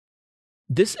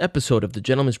This episode of the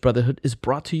Gentleman's Brotherhood is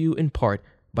brought to you in part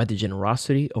by the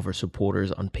generosity of our supporters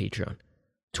on Patreon.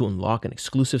 To unlock an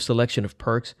exclusive selection of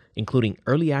perks, including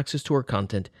early access to our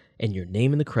content and your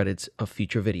name in the credits of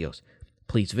future videos,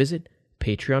 please visit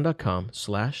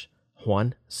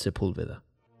patreon.com/Juan Sepulveda.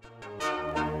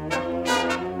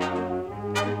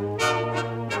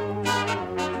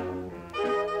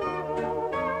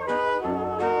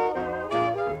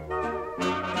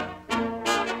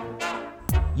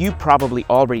 You probably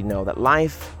already know that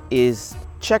life is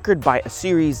checkered by a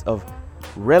series of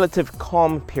relative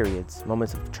calm periods,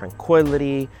 moments of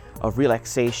tranquility, of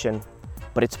relaxation,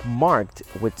 but it's marked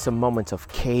with some moments of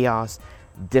chaos,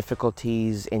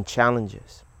 difficulties, and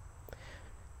challenges.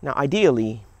 Now,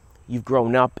 ideally, you've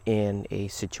grown up in a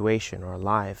situation or a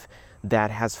life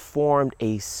that has formed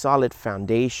a solid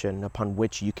foundation upon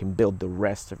which you can build the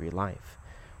rest of your life.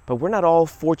 But we're not all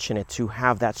fortunate to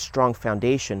have that strong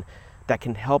foundation that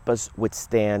can help us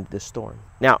withstand the storm.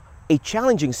 Now, a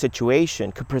challenging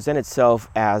situation could present itself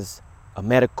as a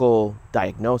medical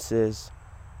diagnosis,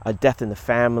 a death in the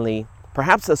family,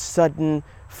 perhaps a sudden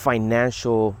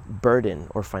financial burden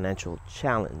or financial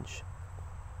challenge.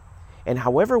 And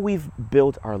however we've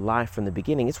built our life from the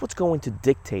beginning, it's what's going to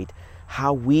dictate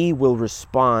how we will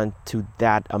respond to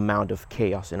that amount of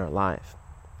chaos in our life.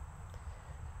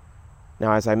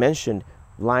 Now, as I mentioned,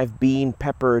 life being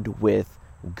peppered with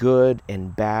good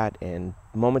and bad and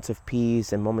moments of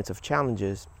peace and moments of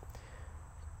challenges,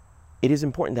 it is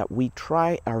important that we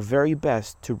try our very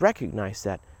best to recognize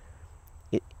that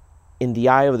in the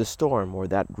eye of the storm, or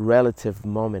that relative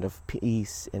moment of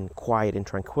peace and quiet and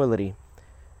tranquility,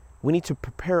 we need to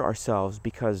prepare ourselves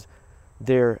because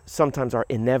there sometimes are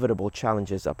inevitable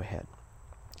challenges up ahead.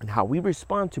 And how we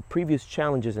respond to previous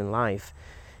challenges in life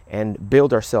and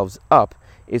build ourselves up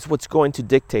is what's going to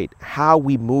dictate how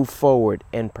we move forward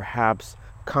and perhaps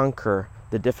conquer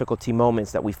the difficulty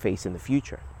moments that we face in the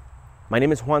future. My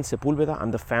name is Juan Sepulveda.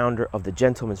 I'm the founder of the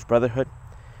Gentleman's Brotherhood.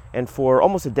 And for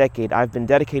almost a decade, I've been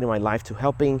dedicating my life to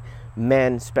helping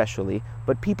men especially,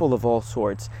 but people of all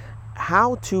sorts,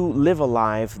 how to live a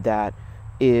life that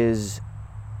is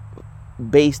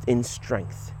based in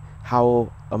strength.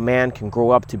 How a man can grow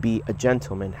up to be a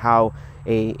gentleman. How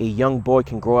a young boy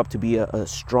can grow up to be a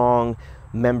strong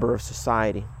member of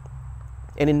society.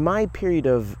 And in my period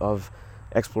of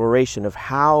exploration of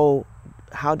how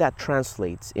that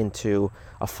translates into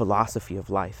a philosophy of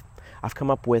life, I've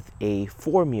come up with a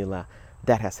formula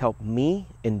that has helped me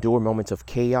endure moments of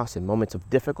chaos and moments of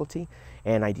difficulty,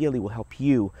 and ideally will help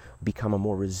you become a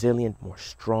more resilient, more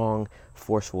strong,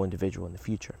 forceful individual in the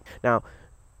future. Now,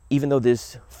 even though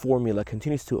this formula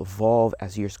continues to evolve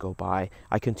as years go by,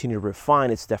 I continue to refine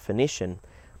its definition.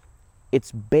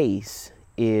 Its base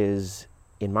is,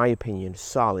 in my opinion,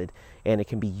 solid, and it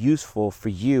can be useful for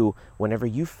you whenever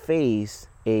you face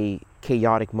a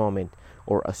chaotic moment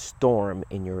or a storm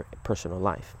in your personal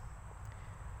life.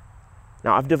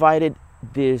 Now, I've divided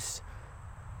this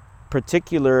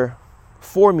particular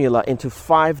formula into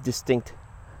 5 distinct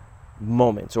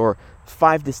moments or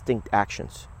 5 distinct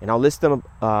actions, and I'll list them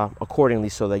accordingly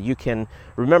so that you can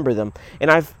remember them.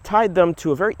 And I've tied them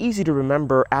to a very easy to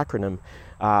remember acronym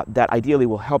that ideally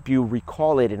will help you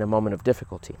recall it in a moment of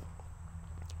difficulty.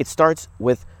 It starts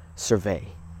with survey,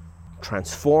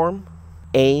 transform,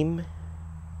 aim,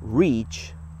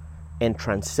 reach, and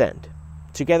transcend.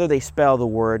 Together they spell the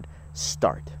word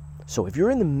start. So if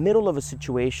you're in the middle of a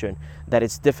situation that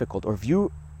is difficult, or if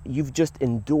you've just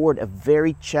endured a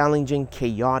very challenging,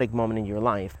 chaotic moment in your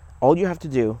life, all you have to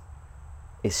do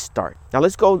is start. Now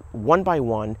let's go one by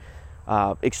one,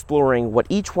 exploring what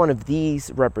each one of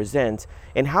these represents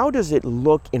and how does it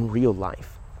look in real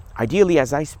life. Ideally,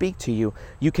 as I speak to you,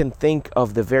 you can think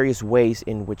of the various ways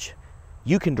in which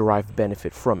you can derive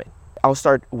benefit from it. I'll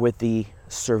start with the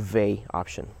survey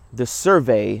option. The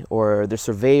survey or the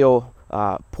surveil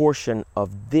portion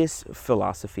of this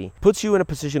philosophy puts you in a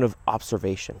position of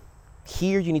observation.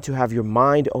 Here you need to have your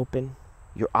mind open,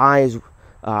 your eyes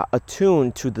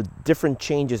attuned to the different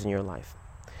changes in your life.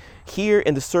 Here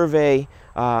in the survey,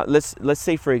 let's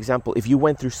say, for example, if you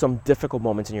went through some difficult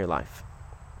moments in your life,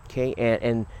 okay,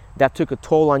 and that took a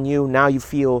toll on you. Now you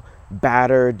feel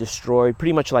battered, destroyed,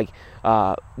 pretty much like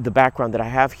the background that I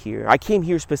have here. I came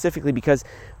here specifically because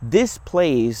this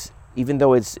place, even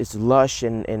though it's lush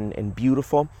and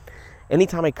beautiful,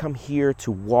 anytime I come here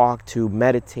to walk, to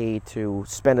meditate, to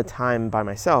spend a time by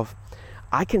myself,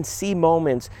 I can see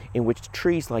moments in which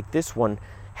trees like this one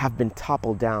have been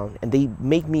toppled down, and they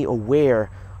make me aware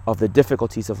of the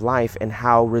difficulties of life and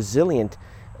how resilient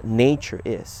nature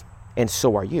is, and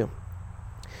so are you.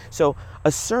 So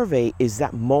a survey is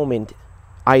that moment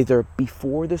either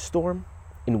before the storm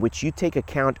in which you take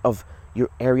account of your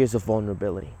areas of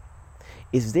vulnerability.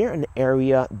 Is there an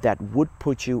area that would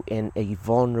put you in a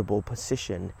vulnerable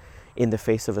position in the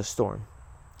face of a storm?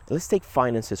 Let's take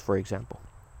finances, for example.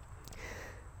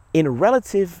 In a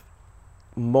relative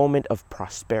moment of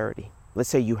prosperity, let's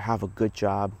say you have a good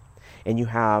job and you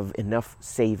have enough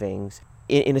savings.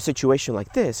 In a situation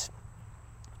like this,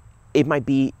 it might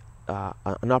be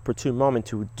an opportune moment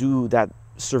to do that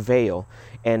surveil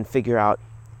and figure out,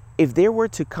 if there were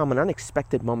to come an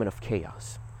unexpected moment of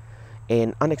chaos,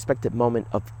 an unexpected moment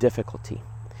of difficulty,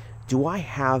 do I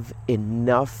have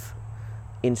enough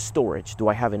in storage? Do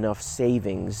I have enough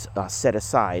savings set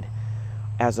aside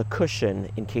as a cushion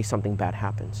in case something bad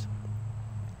happens?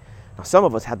 Now, some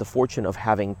of us had the fortune of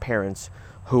having parents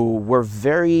who were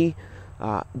they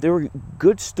were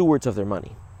good stewards of their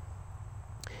money.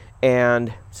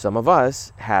 And some of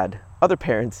us had other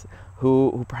parents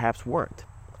who perhaps weren't.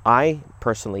 I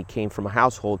personally came from a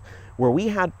household where we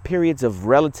had periods of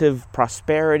relative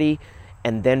prosperity,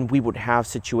 and then we would have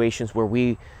situations where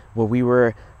we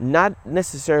were not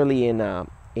necessarily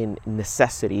in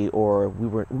necessity, or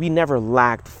we never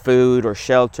lacked food or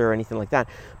shelter or anything like that,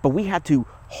 but we had to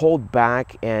hold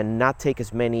back and not take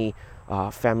as many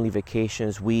family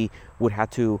vacations. We would have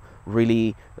to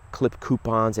really clip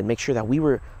coupons and make sure that we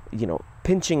were,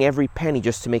 pinching every penny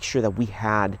just to make sure that we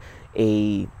had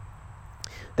the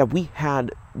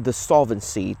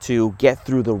solvency to get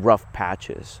through the rough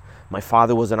patches. My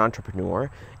father was an entrepreneur,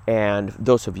 and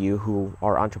those of you who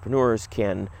are entrepreneurs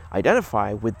can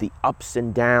identify with the ups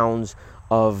and downs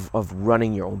of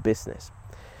running your own business.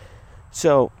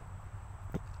 So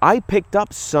I picked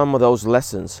up some of those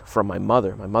lessons from my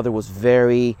mother. My mother was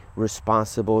very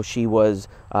responsible. She was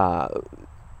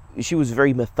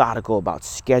very methodical about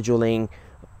scheduling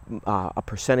a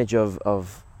percentage of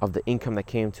the income that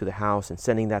came to the house and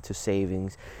sending that to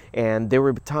savings. And there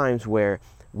were times where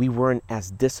we weren't as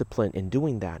disciplined in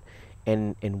doing that,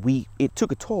 and it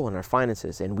took a toll on our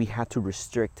finances, and we had to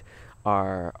restrict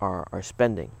our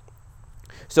spending.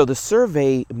 So the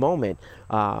survey moment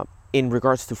in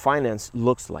regards to finance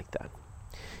looks like that.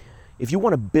 If you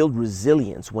want to build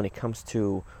resilience when it comes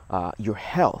to your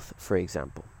health, for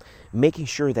example, making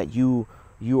sure that you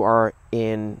are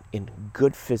in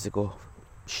good physical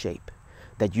shape,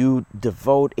 that you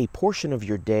devote a portion of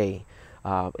your day,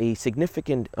 a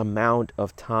significant amount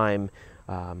of time,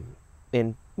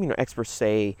 and experts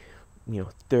say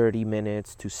 30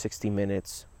 minutes to 60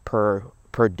 minutes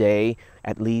per day,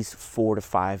 at least 4 to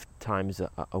 5 times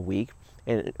a week.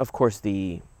 And of course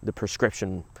the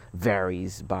prescription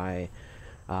varies by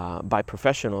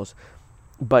professionals,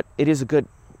 but it is a good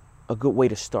way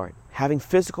to start. Having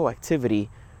physical activity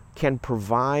can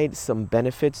provide some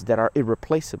benefits that are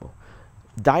irreplaceable.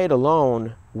 Diet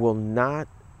alone will not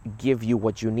give you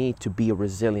what you need to be a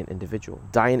resilient individual.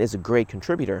 Diet is a great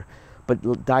contributor,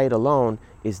 but diet alone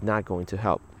is not going to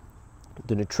help.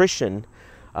 The nutrition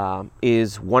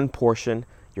is one portion,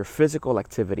 your physical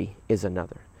activity is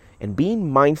another. And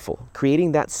being mindful,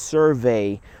 creating that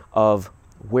survey of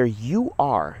where you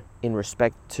are in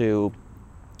respect to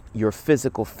your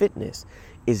physical fitness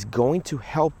is going to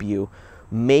help you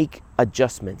make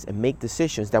adjustments and make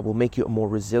decisions that will make you a more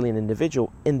resilient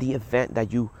individual in the event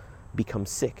that you become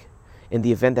sick, in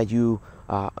the event that you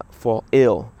fall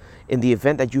ill, in the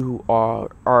event that you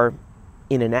are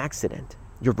in an accident.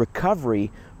 Your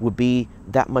recovery will be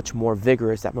that much more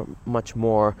vigorous, that much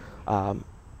more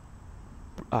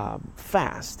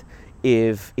fast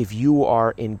if you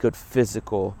are in good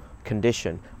physical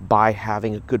condition by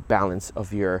having a good balance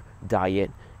of your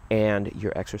diet and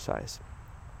your exercise.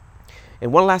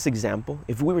 And one last example,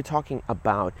 if we were talking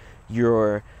about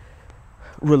your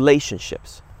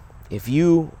relationships, if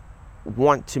you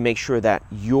want to make sure that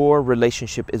your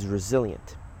relationship is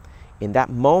resilient, in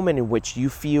that moment in which you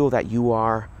feel that you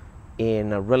are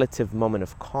in a relative moment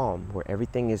of calm where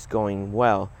everything is going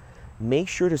well, make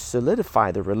sure to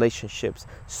solidify the relationships.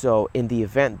 So in the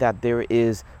event that there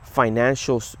is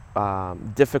financial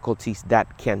difficulties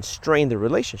that can strain the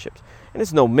relationships, and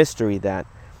it's no mystery that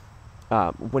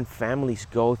when families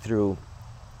go through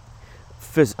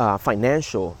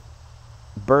financial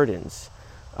burdens,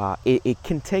 it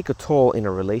can take a toll in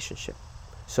a relationship.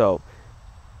 So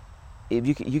if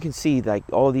you can see, like,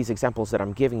 all these examples that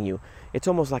I'm giving you, it's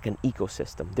almost like an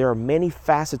ecosystem. There are many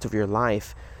facets of your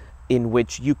life in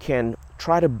which you can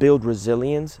try to build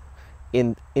resilience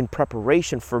in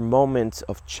preparation for moments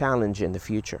of challenge in the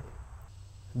future.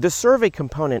 The survey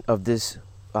component of this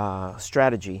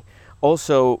strategy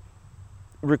also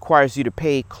requires you to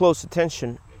pay close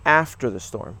attention after the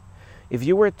storm. If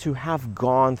you were to have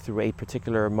gone through a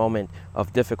particular moment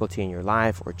of difficulty in your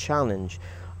life or challenge,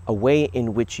 a way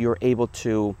in which you're able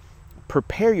to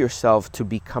prepare yourself to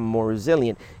become more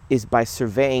resilient is by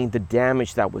surveying the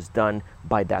damage that was done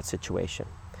by that situation.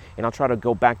 And I'll try to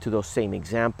go back to those same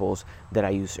examples that I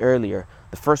used earlier.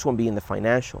 The first one being the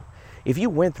financial. If you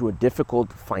went through a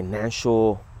difficult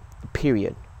financial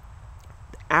period,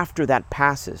 after that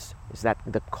passes, is that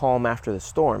the calm after the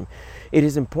storm, it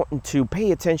is important to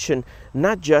pay attention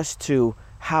not just to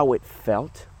how it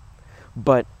felt,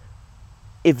 but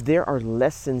if there are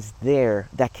lessons there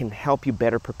that can help you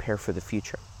better prepare for the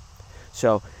future.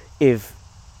 So if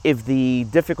the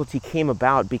difficulty came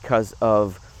about because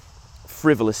of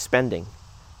frivolous spending,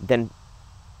 then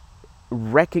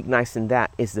recognizing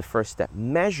that is the first step.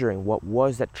 Measuring what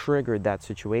was that triggered that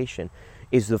situation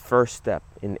is the first step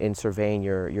in surveying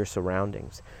your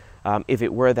surroundings. If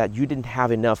it were that you didn't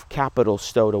have enough capital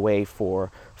stowed away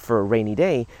for a rainy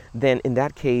day, then in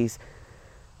that case,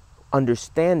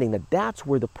 understanding that that's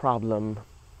where the problem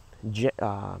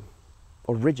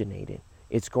originated,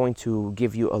 it's going to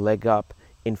give you a leg up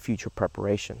in future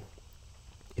preparation.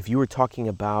 If you were talking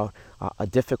about a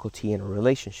difficulty in a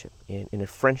relationship, in a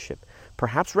friendship,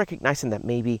 perhaps recognizing that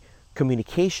maybe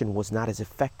communication was not as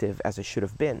effective as it should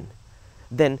have been,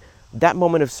 then that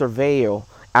moment of surveil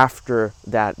after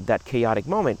that chaotic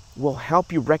moment will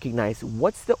help you recognize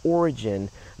what's the origin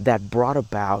that brought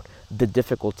about the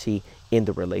difficulty in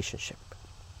the relationship.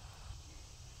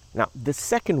 Now, the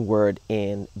second word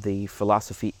in the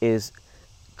philosophy is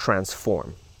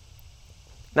transform.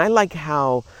 And I like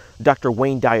how Dr.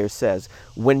 Wayne Dyer says,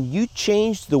 when you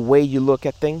change the way you look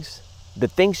at things, the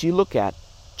things you look at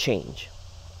change.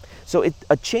 So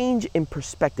a change in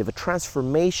perspective, a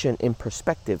transformation in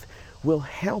perspective will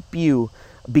help you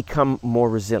become more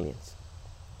resilient.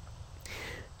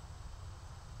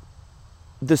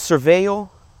 The surveil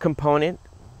component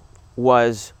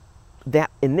was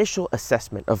that initial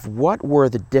assessment of what were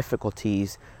the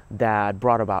difficulties that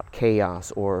brought about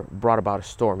chaos or brought about a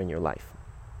storm in your life.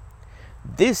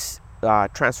 This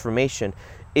transformation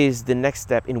is the next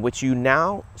step in which you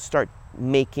now start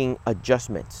making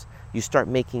adjustments. You start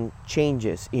making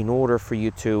changes in order for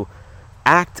you to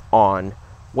act on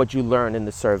what you learn in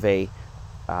the survey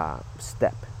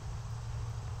step.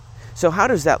 So how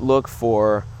does that look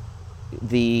for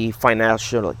the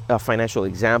financial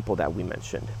example that we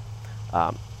mentioned?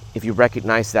 If you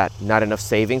recognize that not enough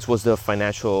savings was the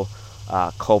financial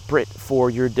culprit for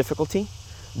your difficulty,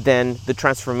 then the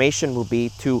transformation will be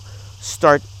to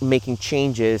start making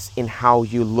changes in how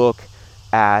you look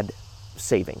at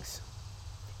savings.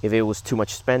 If it was too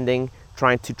much spending,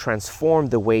 trying to transform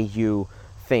the way you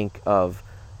think of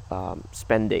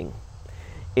spending.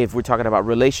 If we're talking about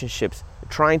relationships,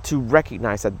 trying to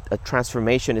recognize that a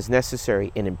transformation is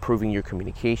necessary in improving your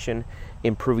communication,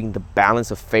 improving the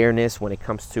balance of fairness when it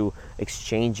comes to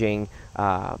exchanging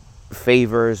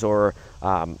favors or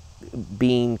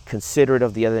being considerate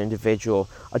of the other individual.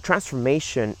 A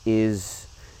transformation is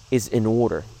in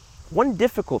order. One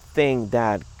difficult thing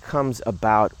that comes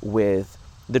about with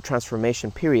the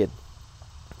transformation period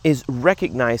is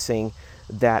recognizing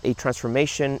that a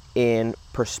transformation in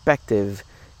perspective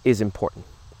is important.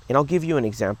 And I'll give you an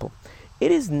example.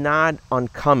 It is not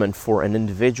uncommon for an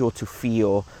individual to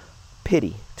feel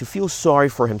pity, to feel sorry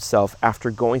for himself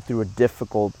after going through a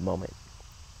difficult moment.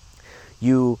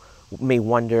 You may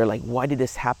wonder, like, why did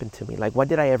this happen to me? Like, what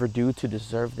did I ever do to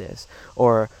deserve this?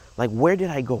 Or like, where did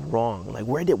I go wrong? Like,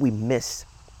 where did we miss?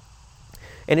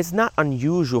 And it's not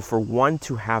unusual for one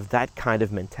to have that kind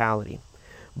of mentality.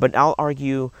 But I'll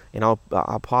argue and I'll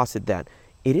posit that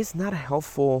it is not a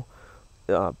helpful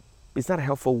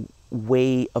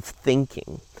way of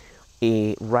thinking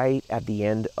right at the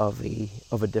end of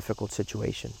a difficult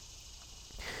situation.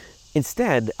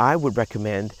 Instead, I would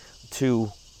recommend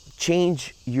to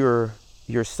change your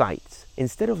sights.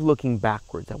 Instead of looking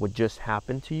backwards at what just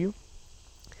happened to you,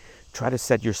 try to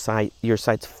set your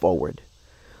sights forward.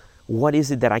 What is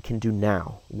it that I can do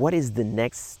now? What is the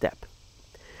next step?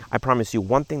 I promise you,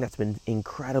 one thing that's been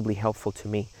incredibly helpful to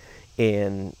me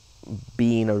in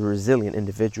being a resilient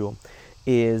individual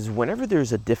is whenever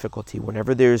there's a difficulty,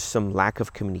 whenever there's some lack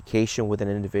of communication with an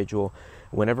individual,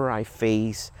 whenever I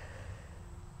face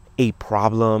a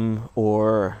problem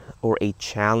or a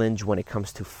challenge when it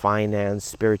comes to finance,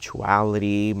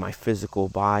 spirituality, my physical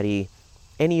body,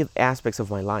 any aspects of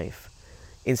my life,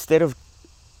 instead of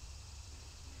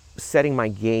setting my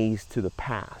gaze to the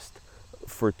past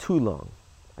for too long,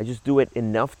 I just do it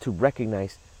enough to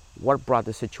recognize what brought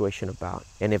the situation about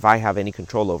and if I have any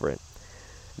control over it.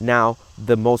 Now,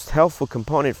 the most helpful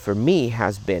component for me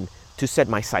has been to set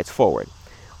my sights forward.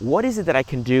 What is it that I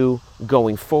can do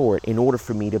going forward in order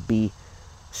for me to be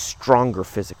stronger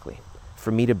physically, for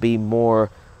me to be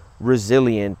more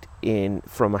resilient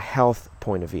from a health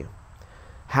point of view?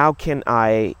 How can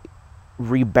I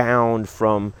rebound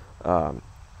from a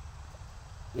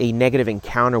negative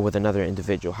encounter with another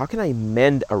individual? How can I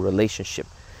mend a relationship?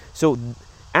 So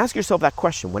ask yourself that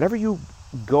question. Whenever you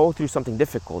go through something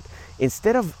difficult,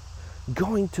 instead of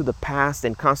going to the past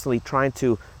and constantly trying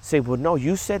to say, well, no,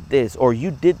 you said this or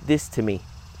you did this to me.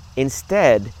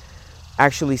 Instead,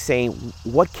 actually saying,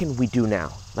 what can we do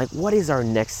now? Like, what is our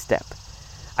next step?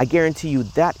 I guarantee you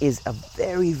that is a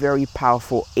very, very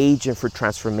powerful agent for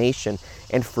transformation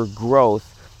and for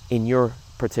growth in your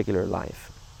particular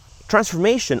life.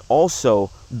 Transformation also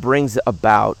brings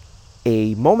about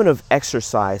a moment of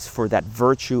exercise for that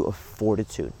virtue of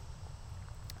fortitude.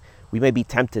 We may be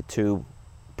tempted to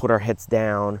put our heads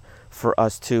down, for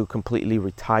us to completely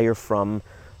retire from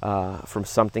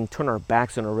something, turn our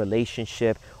backs on a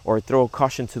relationship, or throw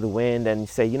caution to the wind and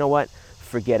say, you know what,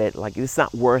 forget it, like it's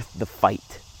not worth the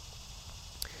fight.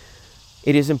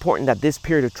 It is important that this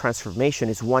period of transformation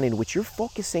is one in which you're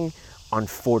focusing on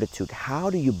fortitude.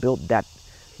 How do you build that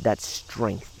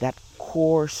strength, that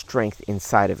core strength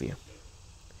inside of you?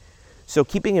 So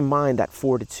keeping in mind that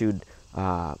fortitude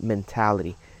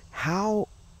mentality, how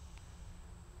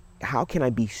can I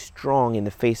be strong in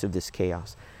the face of this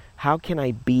chaos? How can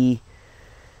I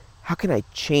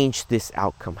change this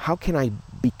outcome? How can I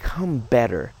become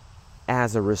better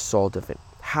as a result of it?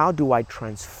 How do I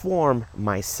transform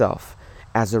myself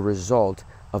as a result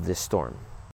of this storm?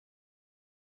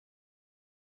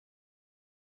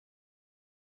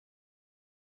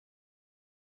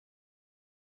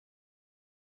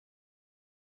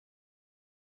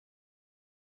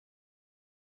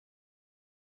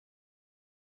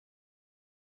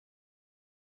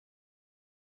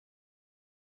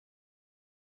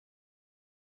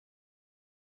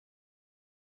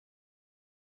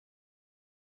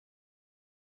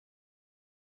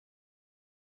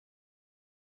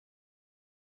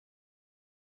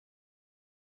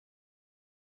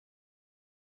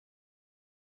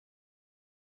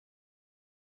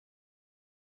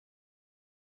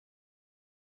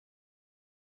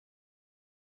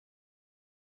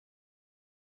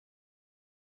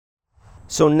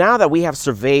 So now that we have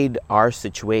surveyed our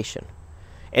situation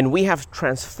and we have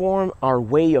transformed our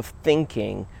way of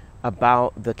thinking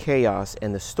about the chaos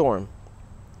and the storm,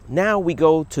 now we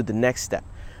go to the next step.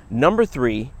 Number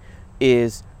 3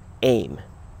 is aim.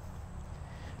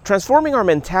 Transforming our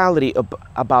mentality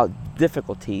about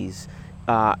difficulties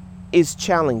is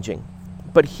challenging,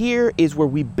 but here is where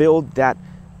we build that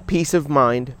peace of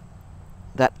mind,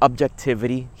 that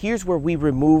objectivity. Here's where we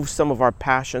remove some of our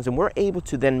passions and we're able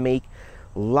to then make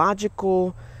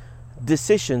logical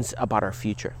decisions about our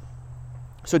future.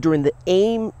 So during the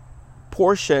aim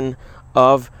portion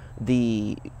of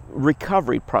the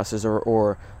recovery process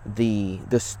or the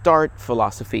start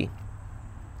philosophy,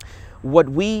 what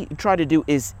we try to do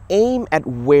is aim at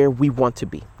where we want to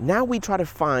be. Now we try to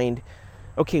find,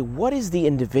 okay, what is the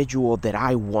individual that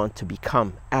I want to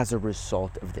become as a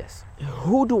result of this?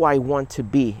 Who do I want to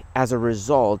be as a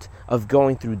result of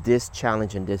going through this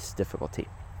challenge and this difficulty?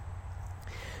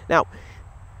 Now,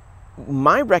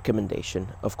 my recommendation,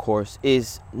 of course,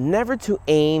 is never to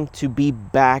aim to be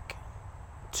back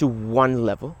to one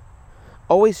level.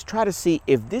 Always try to see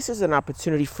if this is an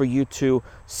opportunity for you to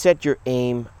set your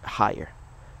aim higher,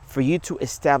 for you to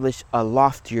establish a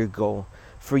loftier goal,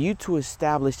 for you to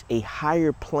establish a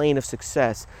higher plane of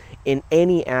success in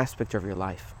any aspect of your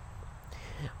life.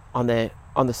 On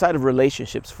the side of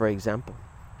relationships, for example,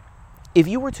 if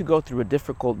you were to go through a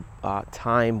difficult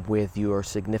time with your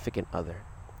significant other,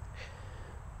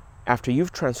 after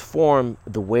you've transformed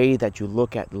the way that you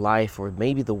look at life or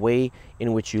maybe the way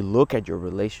in which you look at your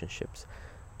relationships,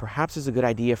 perhaps it's a good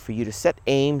idea for you to set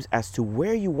aims as to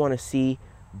where you want to see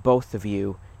both of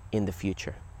you in the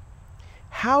future.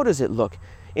 How does it look?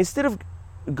 Instead of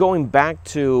going back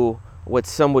to what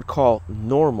some would call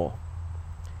normal,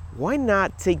 why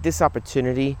not take this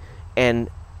opportunity and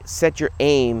set your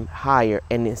aim higher,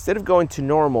 and instead of going to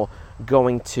normal,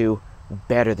 going to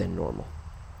better than normal?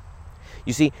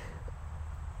 You see,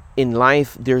 in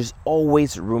life, there's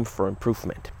always room for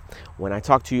improvement. When I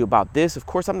talk to you about this, of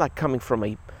course, I'm not coming from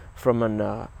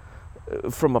a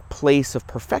place of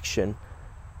perfection.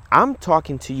 I'm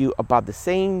talking to you about the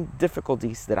same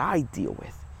difficulties that I deal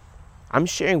with. I'm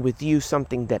sharing with you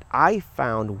something that I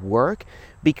found work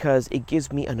because it gives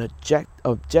me an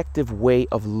objective way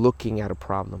of looking at a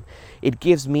problem. It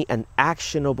gives me an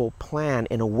actionable plan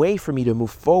and a way for me to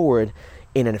move forward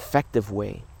in an effective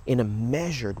way, in a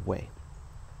measured way.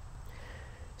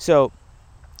 So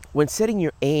when setting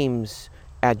your aims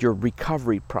at your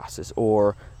recovery process,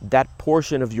 or that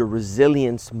portion of your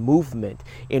resilience movement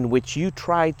in which you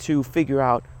try to figure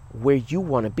out where you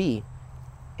want to be,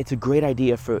 it's a great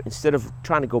idea for, instead of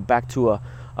trying to go back to a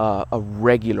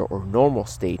regular or normal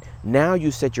state, now you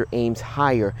set your aims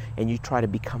higher and you try to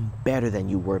become better than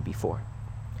you were before.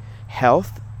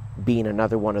 Health being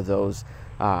another one of those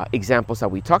examples that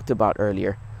we talked about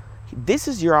earlier. This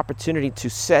is your opportunity to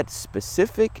set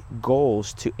specific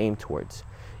goals to aim towards.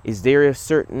 Is there a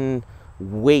certain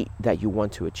weight that you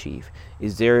want to achieve?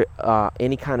 Is there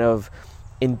any kind of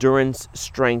endurance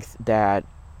strength that,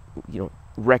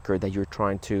 record that you're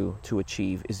trying to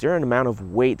achieve? Is there an amount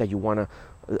of weight that you want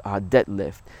to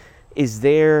deadlift? Is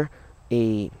there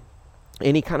any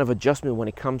kind of adjustment when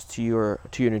it comes to your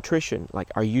nutrition? Like,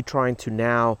 are you trying to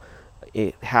now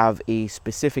have a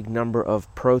specific number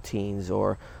of proteins,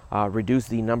 or reduce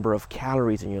the number of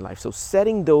calories in your life? So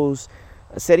setting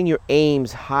your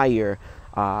aims higher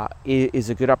is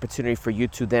a good opportunity for you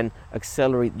to then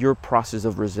accelerate your process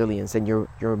of resilience, and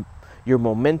your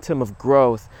momentum of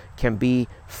growth can be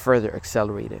further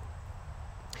accelerated.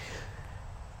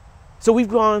 So we've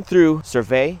gone through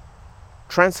survey,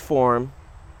 transform,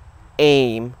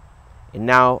 aim, and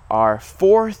now our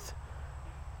fourth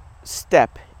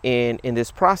step in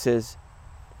this process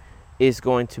is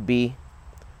going to be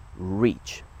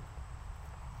reach.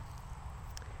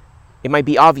 It might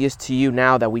be obvious to you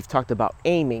now that we've talked about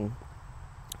aiming,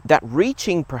 that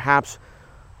reaching perhaps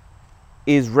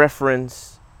is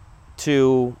reference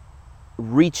to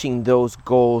reaching those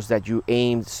goals that you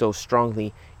aimed so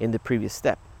strongly in the previous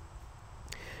step.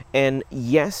 And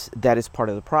yes, that is part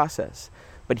of the process.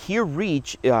 But here,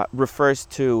 reach refers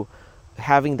to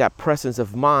having that presence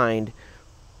of mind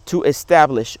to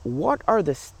establish what are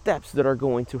the steps that are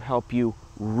going to help you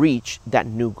reach that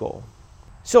new goal.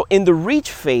 So in the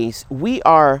reach phase, we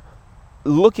are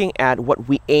looking at what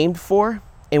we aimed for,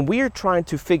 and we are trying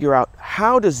to figure out,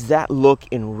 how does that look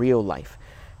in real life?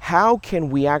 How can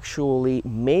we actually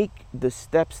make the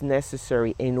steps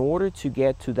necessary in order to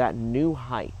get to that new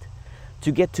height,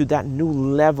 to get to that new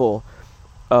level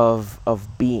of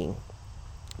being?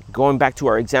 Going back to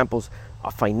our examples,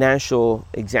 a financial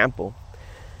example.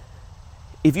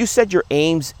 If you set your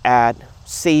aims at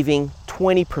saving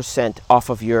 20% off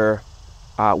of your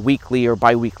weekly or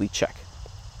bi-weekly check,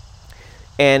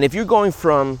 and if you're going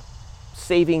from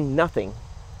saving nothing,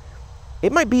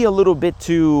 it might be a little bit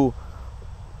too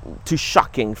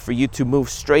shocking for you to move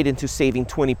straight into saving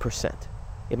 20%.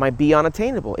 It might be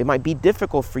unattainable. It might be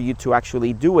difficult for you to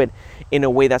actually do it in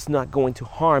a way that's not going to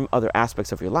harm other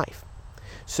aspects of your life.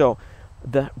 So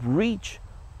the reach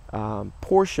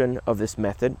portion of this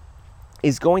method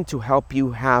is going to help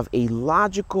you have a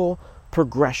logical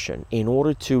progression in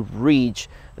order to reach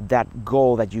that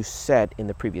goal that you set in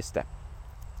the previous step.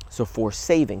 So for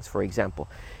savings, for example,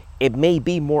 it may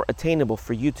be more attainable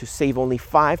for you to save only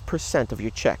 5% of your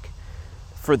check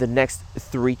for the next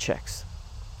 3 checks.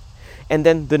 And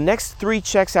then the next 3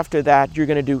 checks after that, you're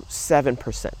going to do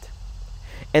 7%.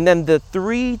 And then the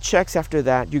 3 checks after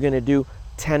that, you're going to do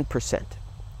 10%.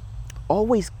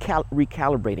 Always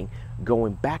recalibrating,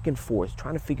 going back and forth,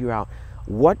 trying to figure out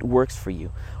what works for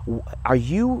you. Are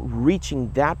you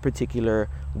reaching that particular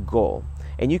goal?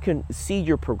 And you can see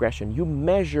your progression. You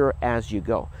measure as you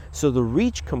go. So the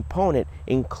reach component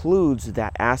includes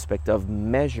that aspect of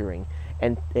measuring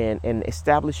and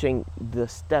establishing the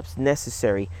steps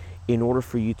necessary in order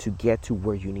for you to get to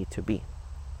where you need to be.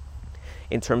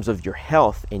 In terms of your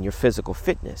health and your physical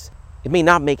fitness, it may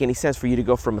not make any sense for you to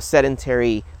go from a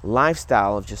sedentary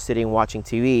lifestyle of just sitting watching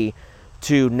TV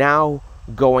to now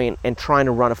going and trying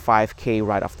to run a 5K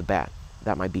right off the bat.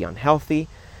 That might be unhealthy.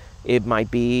 It might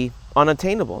be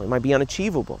unattainable. It might be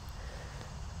unachievable.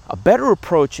 A better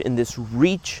approach in this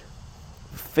reach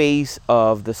phase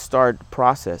of the start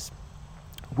process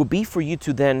would be for you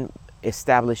to then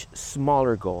establish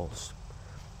smaller goals.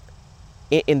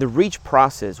 In the reach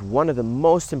process, one of the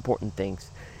most important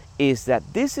things is that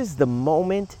this is the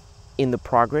moment in the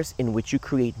progress in which you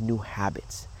create new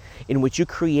habits, in which you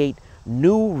create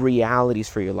new realities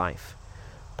for your life.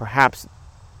 Perhaps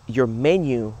your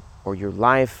menu or your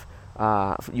life,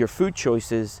 your food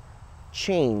choices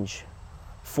change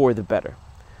for the better.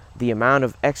 The amount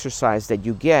of exercise that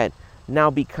you get now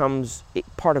becomes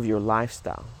part of your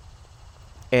lifestyle.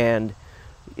 And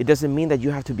it doesn't mean that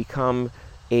you have to become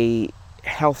a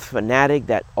health fanatic,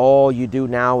 that all you do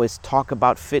now is talk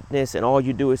about fitness and all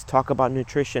you do is talk about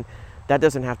nutrition. That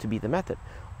doesn't have to be the method.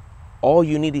 All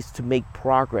you need is to make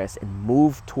progress and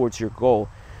move towards your goal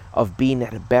of being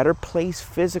at a better place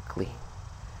physically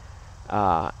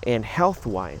and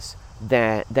health-wise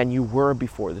than you were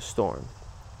before the storm.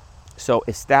 So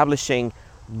establishing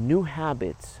new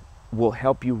habits will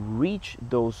help you reach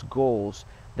those goals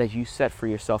that you set for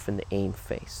yourself in the AIM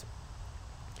phase.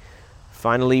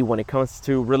 Finally, when it comes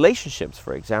to relationships,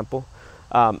 for example,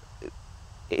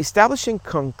 establishing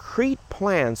concrete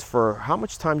plans for how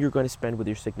much time you're going to spend with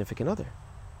your significant other.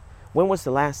 When was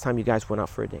the last time you guys went out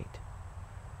for a date?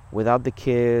 Without the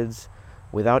kids,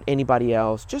 without anybody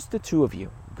else, just the two of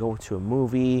you. Go to a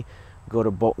movie,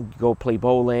 go play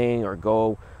bowling, or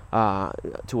go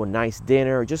to a nice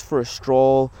dinner, or just for a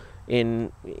stroll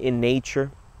in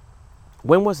nature.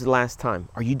 When was the last time?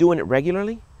 Are you doing it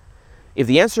regularly? If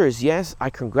the answer is yes, I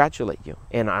congratulate you,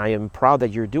 and I am proud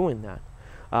that you're doing that.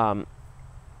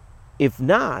 If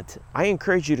not, I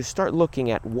encourage you to start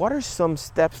looking at what are some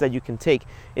steps that you can take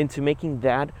into making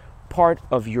that part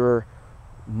of your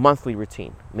monthly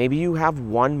routine. Maybe you have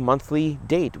one monthly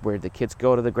date where the kids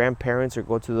go to the grandparents or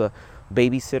go to the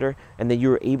babysitter, and then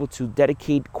you're able to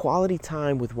dedicate quality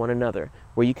time with one another,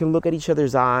 where you can look at each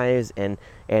other's eyes and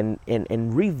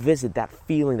revisit that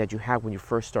feeling that you had when you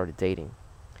first started dating.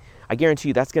 I guarantee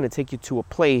you that's going to take you to a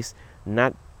place,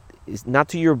 not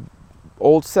to your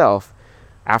old self.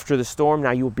 After the storm, now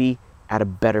you'll be at a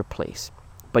better place.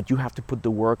 But you have to put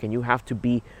the work, and you have to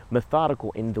be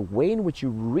methodical in the way in which you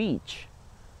reach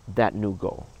that new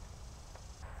goal.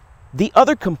 The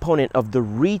other component of the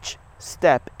reach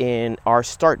step in our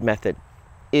START method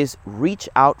is reach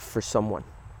out for someone.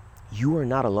 You are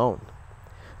not alone.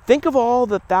 Think of all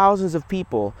the thousands of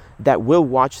people that will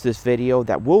watch this video,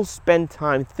 that will spend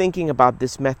time thinking about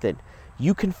this method.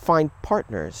 You can find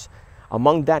partners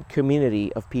among that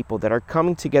community of people that are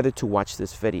coming together to watch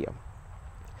this video.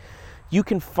 You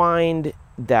can find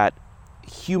that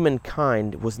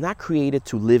humankind was not created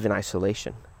to live in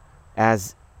isolation.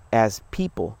 As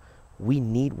people, we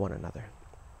need one another.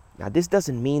 Now, this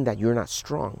doesn't mean that you're not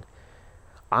strong.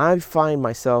 I find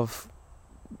myself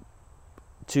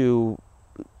to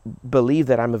believe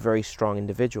that I'm a very strong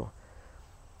individual.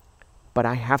 But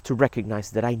I have to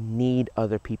recognize that I need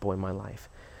other people in my life.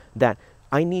 That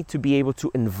I need to be able to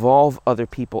involve other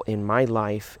people in my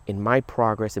life, in my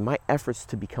progress, in my efforts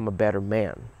to become a better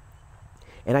man.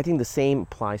 And I think the same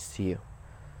applies to you.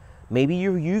 Maybe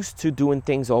you're used to doing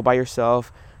things all by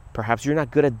yourself. Perhaps you're not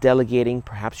good at delegating.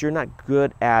 Perhaps you're not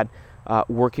good at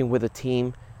working with a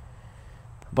team.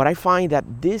 But I find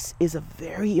that this is a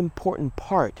very important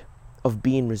part of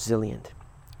being resilient.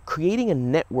 Creating a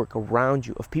network around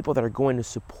you of people that are going to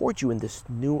support you in this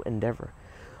new endeavor.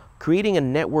 Creating a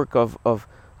network of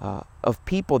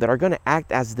people that are going to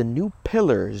act as the new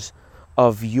pillars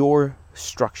of your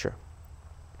structure.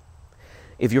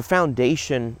 If your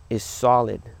foundation is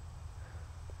solid,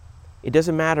 it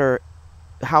doesn't matter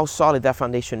how solid that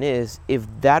foundation is if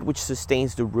that which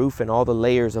sustains the roof and all the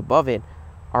layers above it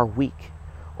are weak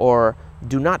or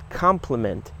do not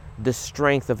complement the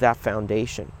strength of that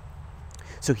foundation.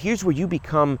 So here's where you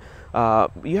become,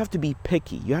 you have to be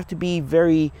picky. You have to be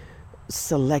very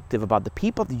selective about the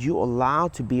people that you allow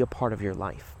to be a part of your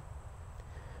life.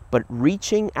 But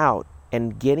reaching out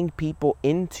and getting people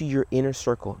into your inner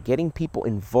circle, getting people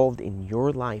involved in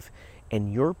your life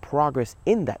and your progress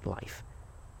in that life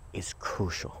is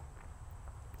crucial.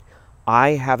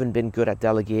 I haven't been good at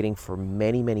delegating for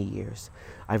many, many years.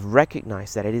 I've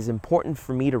recognized that it is important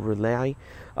for me to rely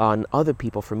on other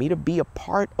people, for me to be a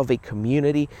part of a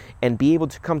community and be able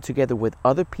to come together with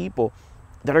other people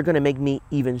that are going to make me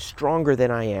even stronger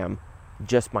than I am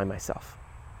just by myself.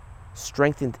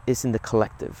 Strength is in the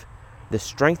collective. The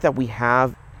strength that we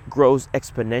have grows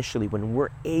exponentially when we're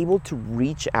able to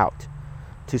reach out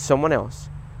to someone else,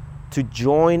 to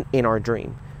join in our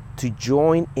dream, to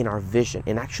join in our vision,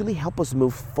 and actually help us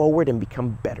move forward and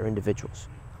become better individuals.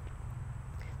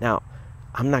 Now,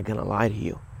 I'm not going to lie to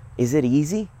you. Is it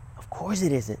easy? Of course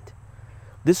it isn't.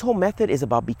 This whole method is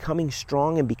about becoming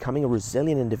strong and becoming a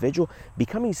resilient individual,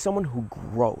 becoming someone who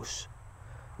grows.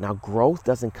 Now, growth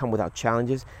doesn't come without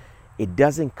challenges. It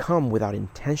doesn't come without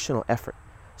intentional effort.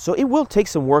 So it will take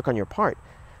some work on your part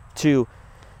to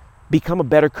become a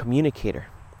better communicator,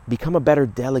 become a better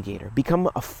delegator, become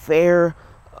a fair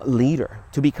leader,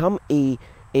 to become a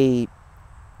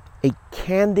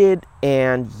candid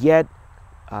and yet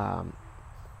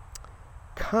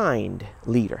kind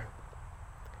leader.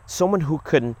 Someone who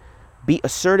can be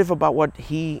assertive about what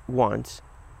he wants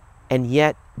and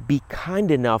yet be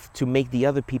kind enough to make the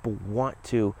other people want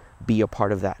to be a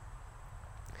part of that.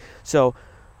 So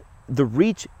the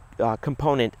reach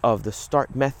component of the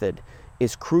START method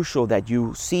is crucial, that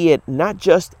you see it not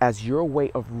just as your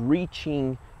way of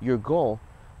reaching your goal,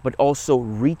 but also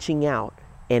reaching out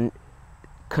and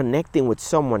connecting with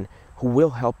someone who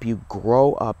will help you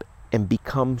grow up and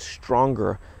become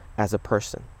stronger as a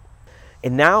person.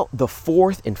 And now the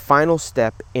fourth and final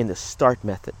step in the START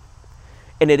method,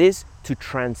 and it is to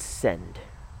transcend.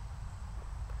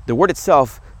 The word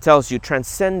itself tells you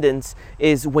transcendence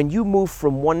is when you move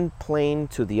from one plane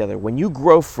to the other, when you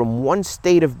grow from one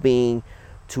state of being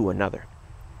to another.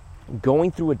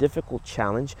 Going through a difficult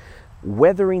challenge,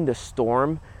 weathering the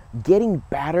storm, getting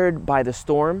battered by the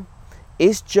storm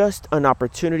is just an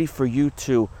opportunity for you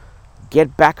to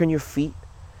get back on your feet,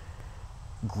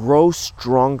 grow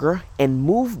stronger, and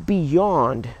move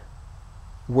beyond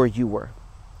where you were.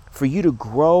 For you to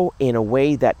grow in a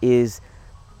way that is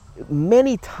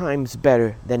many times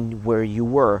better than where you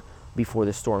were before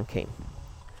the storm came.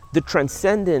 The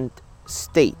transcendent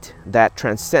state, that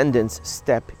transcendence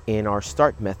step in our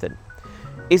START method,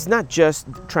 is not just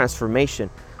transformation,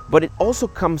 but it also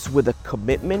comes with a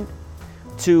commitment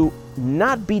to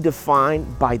not be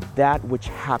defined by that which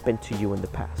happened to you in the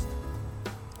past.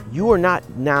 You are not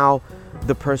now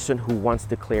the person who once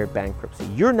declared bankruptcy.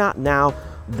 You're not now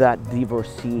that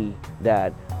divorcee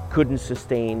that couldn't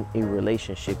sustain a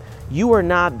relationship. You are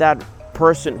not that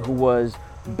person who was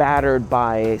battered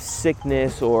by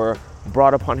sickness or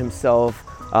brought upon himself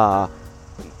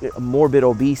morbid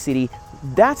obesity.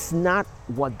 That's not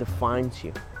what defines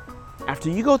you. After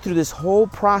you go through this whole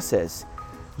process,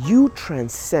 you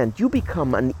transcend. You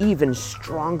become an even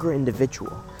stronger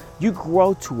individual. You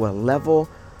grow to a level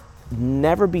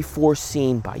never before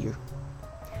seen by you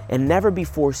and never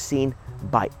before seen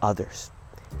by others.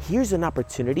 Here's an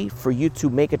opportunity for you to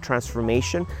make a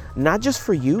transformation, not just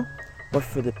for you, but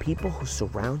for the people who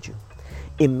surround you.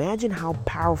 Imagine how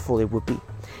powerful it would be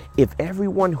if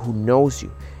everyone who knows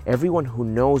you, everyone who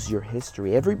knows your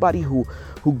history, everybody who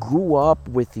grew up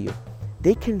with you,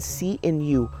 they can see in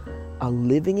you a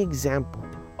living example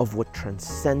of what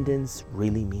transcendence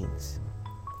really means.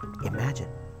 Imagine.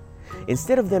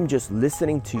 Instead of them just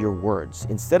listening to your words,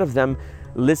 instead of them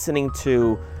listening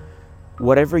to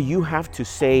whatever you have to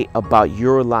say about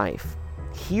your life,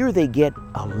 here they get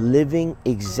a living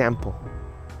example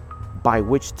by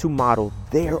which to model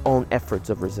their own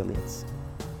efforts of resilience.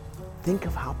 Think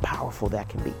of how powerful that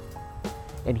can be.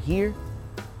 And here,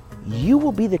 you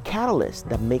will be the catalyst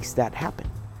that makes that happen.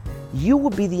 You will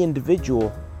be the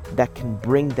individual that can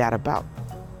bring that about.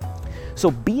 So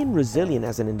being resilient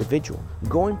as an individual,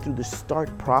 going through the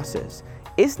START process,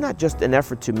 is not just an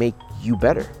effort to make you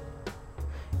better.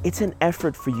 It's an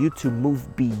effort for you to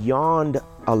move beyond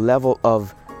a level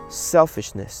of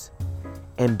selfishness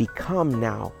and become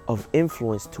now of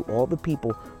influence to all the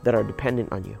people that are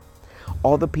dependent on you,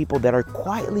 all the people that are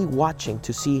quietly watching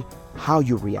to see how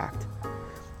you react.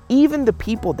 Even the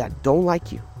people that don't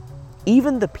like you,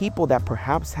 even the people that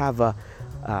perhaps have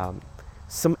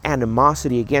some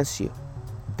animosity against you,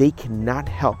 they cannot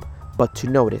help but to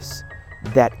notice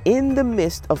that in the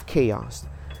midst of chaos,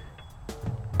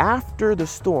 after the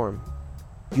storm,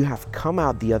 you have come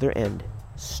out the other end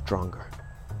stronger,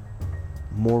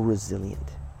 more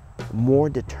resilient, more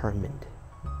determined.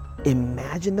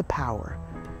 Imagine the power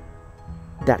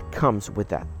that comes with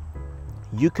that.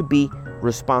 You could be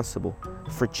responsible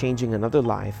for changing another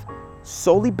life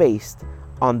solely based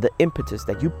on the impetus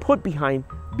that you put behind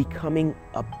becoming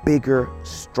a bigger,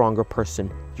 stronger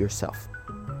person yourself.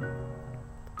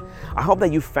 I hope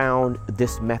that you found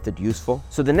this method useful.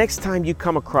 So the next time you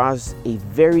come across a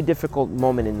very difficult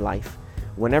moment in life,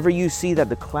 whenever you see that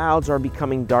the clouds are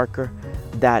becoming darker,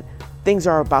 that things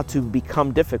are about to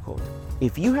become difficult,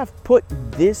 if you have put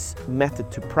this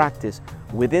method to practice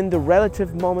within the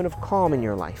relative moment of calm in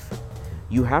your life,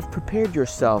 you have prepared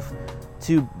yourself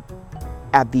to,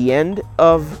 at the end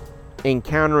of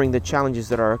encountering the challenges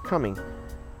that are coming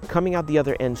out the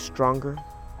other end stronger,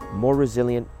 more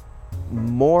resilient,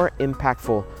 more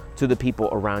impactful to the people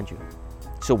around you.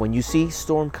 So when you see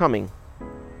storm coming,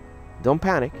 don't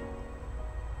panic,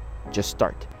 just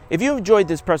start. If you enjoyed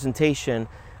this presentation,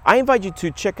 I invite you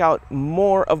to check out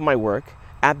more of my work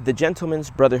at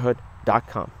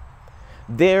thegentlemansbrotherhood.com.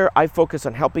 There I focus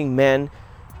on helping men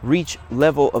reach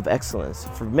level of excellence,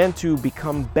 for men to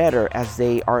become better as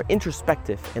they are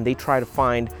introspective and they try to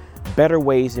find better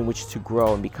ways in which to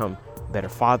grow and become better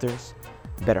fathers,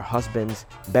 better husbands,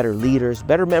 better leaders,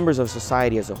 better members of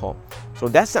society as a whole. So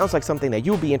if that sounds like something that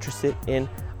you'll be interested in,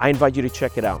 I invite you to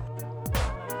check it out.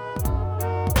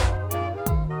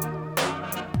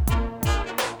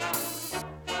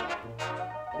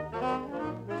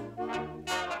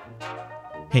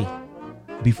 Hey,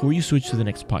 before you switch to the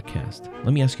next podcast,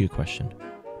 let me ask you a question.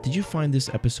 Did you find this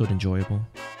episode enjoyable?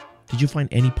 Did you find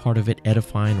any part of it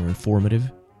edifying or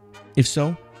informative? If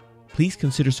so, please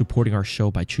consider supporting our show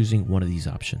by choosing one of these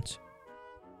options.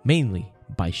 mainly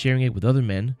by sharing it with other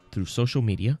men through social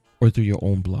media or through your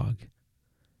own blog,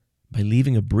 by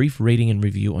leaving a brief rating and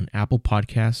review on Apple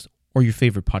Podcasts or your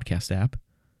favorite podcast app,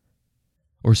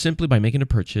 or simply by making a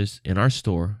purchase in our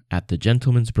store at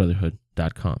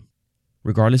thegentleman'sbrotherhood.com.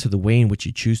 Regardless of the way in which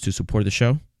you choose to support the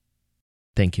show,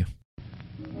 thank you.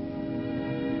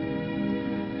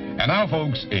 And now,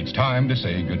 folks, it's time to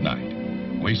say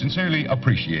goodnight. We sincerely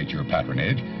appreciate your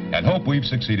patronage and hope we've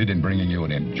succeeded in bringing you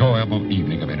an enjoyable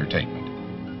evening of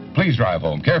entertainment. Please drive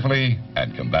home carefully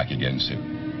and come back again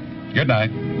soon. Good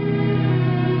night.